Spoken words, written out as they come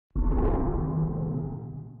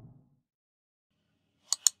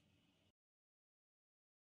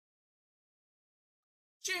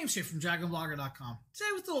James here from DragonBlogger.com.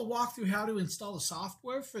 Today with a little walkthrough how to install the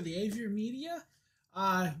software for the AverMedia.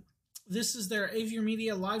 This is their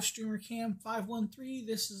AverMedia live streamer cam 513.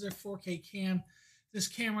 This is their 4K cam. This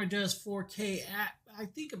camera does 4K at, I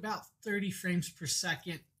think, about 30 frames per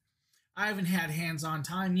second. I haven't had hands-on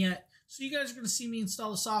time yet, so you guys are going to see me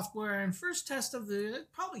install the software and first test of the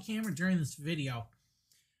probably camera during this video.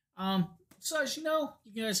 So as you know,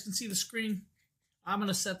 you guys can see the screen. I'm going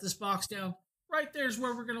to set this box down. Right there is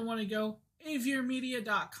where we're going to want to go.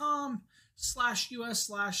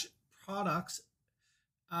 AverMedia.com/US/products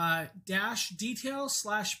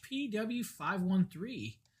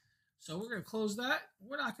 -details/PW513. So we're going to close that.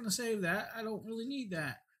 We're not going to save that. I don't really need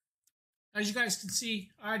that. As you guys can see,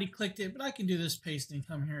 I already clicked it, but I can do this paste and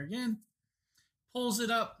come here again. Pulls it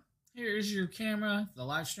up. Here's your camera, the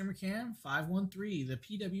live streamer cam 513, the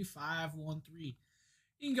PW513.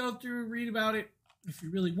 You can go through and read about it if you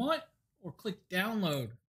really want, or click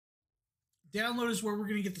download. Download is where we're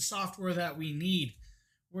going to get the software that we need.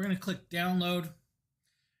 We're going to click download.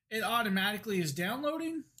 It automatically is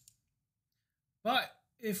downloading. But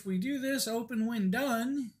if we do this, open when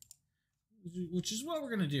done, which is what we're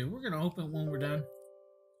going to do. We're going to open when we're done.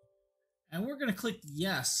 And we're going to click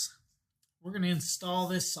yes. We're going to install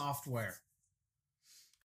this software.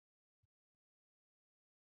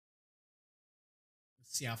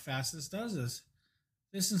 Let's see how fast this does this.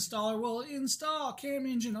 This installer will install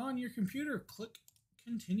CamEngine on your computer. Click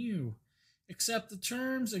continue. Accept the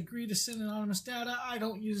terms. Agree to send anonymous data. I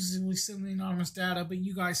don't usually send the anonymous data, but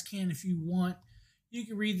you guys can if you want. You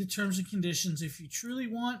can read the terms and conditions if you truly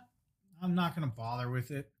want. I'm not going to bother with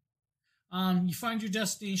it. You find your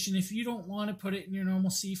destination. If you don't want to put it in your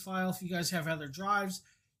normal C file, if you guys have other drives,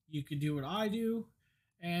 you can do what I do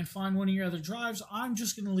and find one of your other drives. I'm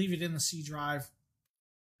just going to leave it in the C drive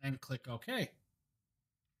and click OK.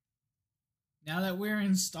 Now that we're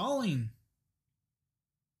installing,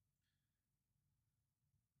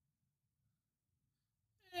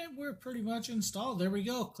 and we're pretty much installed. There we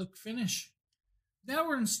go. Click finish. Now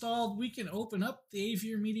we're installed. We can open up the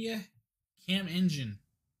AverMedia CamEngine.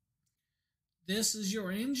 This is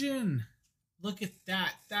your engine. Look at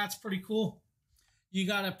that. That's pretty cool. You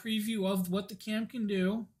got a preview of what the cam can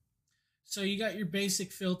do. So you got your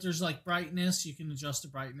basic filters like brightness. You can adjust the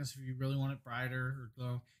brightness if you really want it brighter or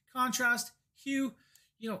glow. Contrast, hue.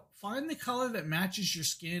 Find the color that matches your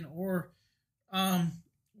skin or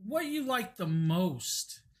what you like the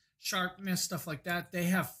most. Sharpness, stuff like that. They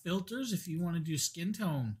have filters if you want to do skin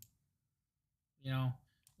tone.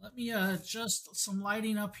 Let me adjust some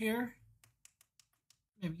lighting up here.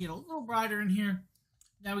 Maybe get a little brighter in here.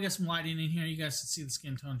 Now we got some lighting in here. You guys can see the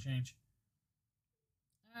skin tone change.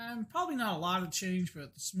 Probably not a lot of change,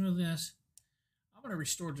 but the smoothness. I'm going to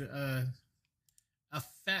restore to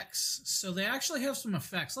effects. So they actually have some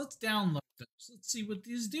effects. Let's download those. Let's see what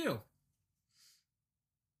these do.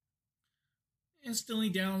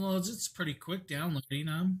 Instantly downloads. It's pretty quick downloading.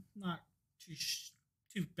 I'm not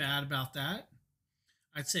too bad about that.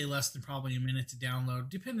 I'd say less than probably a minute to download,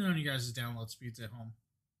 depending on you guys' download speeds at home.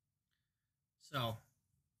 So,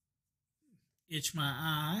 itch my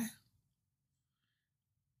eye.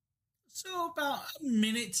 So about a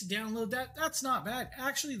minute to download that. That's not bad.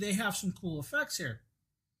 Actually, they have some cool effects here.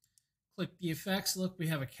 Click the effects. Look, we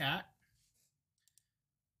have a cat.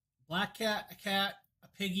 Black cat, a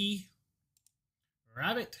piggy, a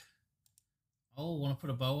rabbit. Oh, want to put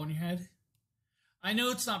a bow on your head? I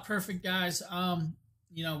know it's not perfect, guys.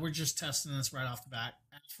 We're just testing this right off the bat.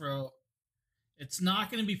 Afro. It's not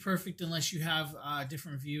going to be perfect unless you have a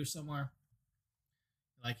different view somewhere.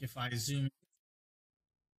 Like if I zoom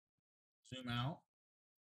out,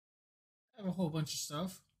 I have a whole bunch of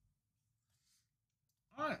stuff.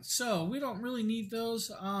 All right, so we don't really need those.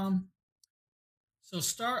 So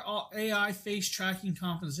start all AI face tracking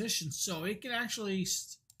composition, so it can actually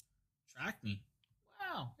track me.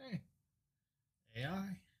 Wow, hey,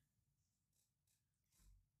 AI.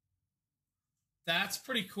 That's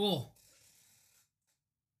pretty cool.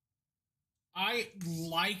 I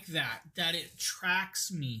like that it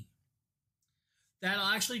tracks me. That'll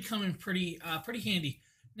actually come in pretty handy.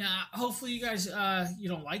 Now, hopefully you guys you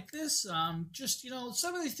don't like this. Just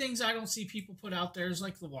some of the things I don't see people put out there is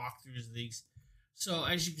like the walkthroughs of these. So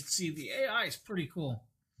as you can see, the AI is pretty cool.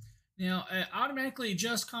 Now, automatically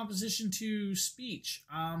adjust composition to speech.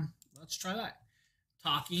 Let's try that.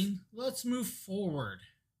 Talking. Let's move forward.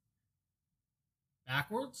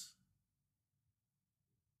 Backwards.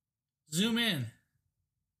 Zoom in.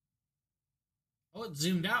 Oh, it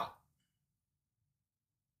zoomed out.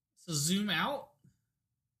 So zoom out.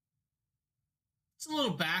 It's a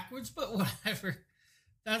little backwards, but whatever.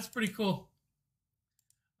 That's pretty cool.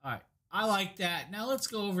 All right, I like that. Now let's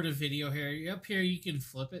go over to video here. Up here, you can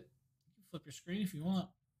flip it. You can flip your screen if you want.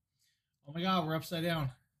 Oh my God, we're upside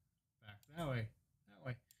down. Back that way, that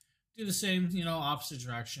way. Do the same, opposite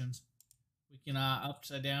directions. We can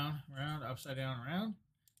upside down, around, upside down, around.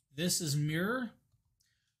 This is mirror.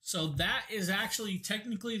 So that is actually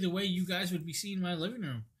technically the way you guys would be seeing my living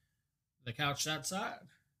room. The couch that side,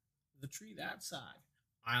 the tree that side.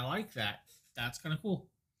 I like that. That's kind of cool.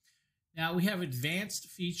 Now we have advanced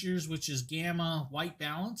features, which is gamma white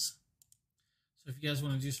balance. So if you guys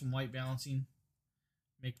want to do some white balancing,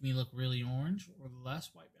 make me look really orange or less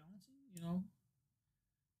white balancing, we're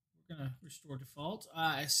going to restore default.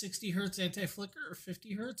 60 hertz anti-flicker or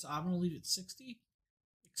 50 hertz. I'm going to leave it 60.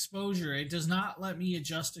 Exposure. It does not let me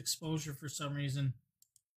adjust exposure for some reason.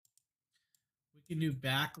 We can do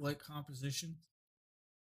backlit composition.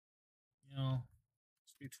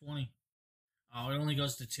 Let's do 20. Oh, it only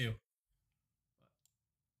goes to 2.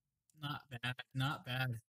 Not bad. Not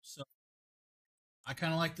bad. So I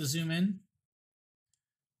kind of like the zoom in.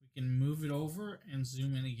 We can move it over and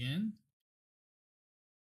zoom in again.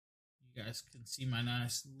 You guys can see my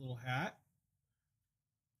nice little hat.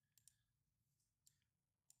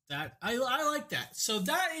 That I like that. So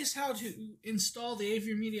that is how to install the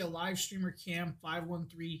AverMedia Live Streamer Cam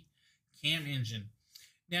 513 CamEngine.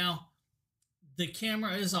 Now, the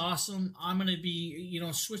camera is awesome. I'm going to be,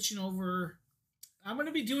 switching over. I'm going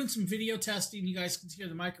to be doing some video testing. You guys can hear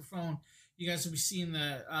the microphone. You guys will be seeing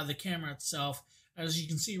the camera itself. As you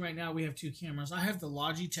can see right now, we have 2 cameras. I have the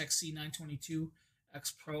Logitech C922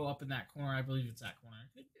 X Pro up in that corner. I believe it's that corner.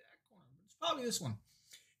 It could be that corner, but it's probably this one.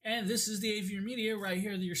 And this is the AverMedia right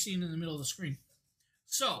here that you're seeing in the middle of the screen.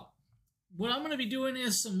 So what I'm going to be doing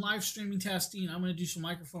is some live streaming testing. I'm going to do some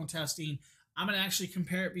microphone testing. I'm going to actually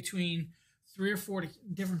compare it between 3 or 4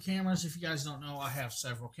 different cameras. If you guys don't know, I have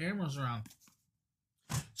several cameras around.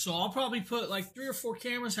 So I'll probably put like 3 or 4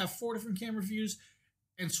 cameras, have 4 different camera views,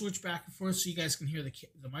 and switch back and forth so you guys can hear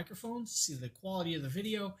the microphones, see the quality of the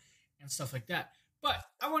video, and stuff like that. But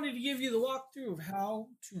I wanted to give you the walkthrough of how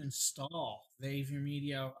to install the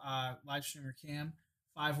AverMedia Live Streamer Cam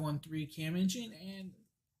 513 CamEngine, and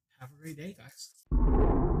have a great day, guys.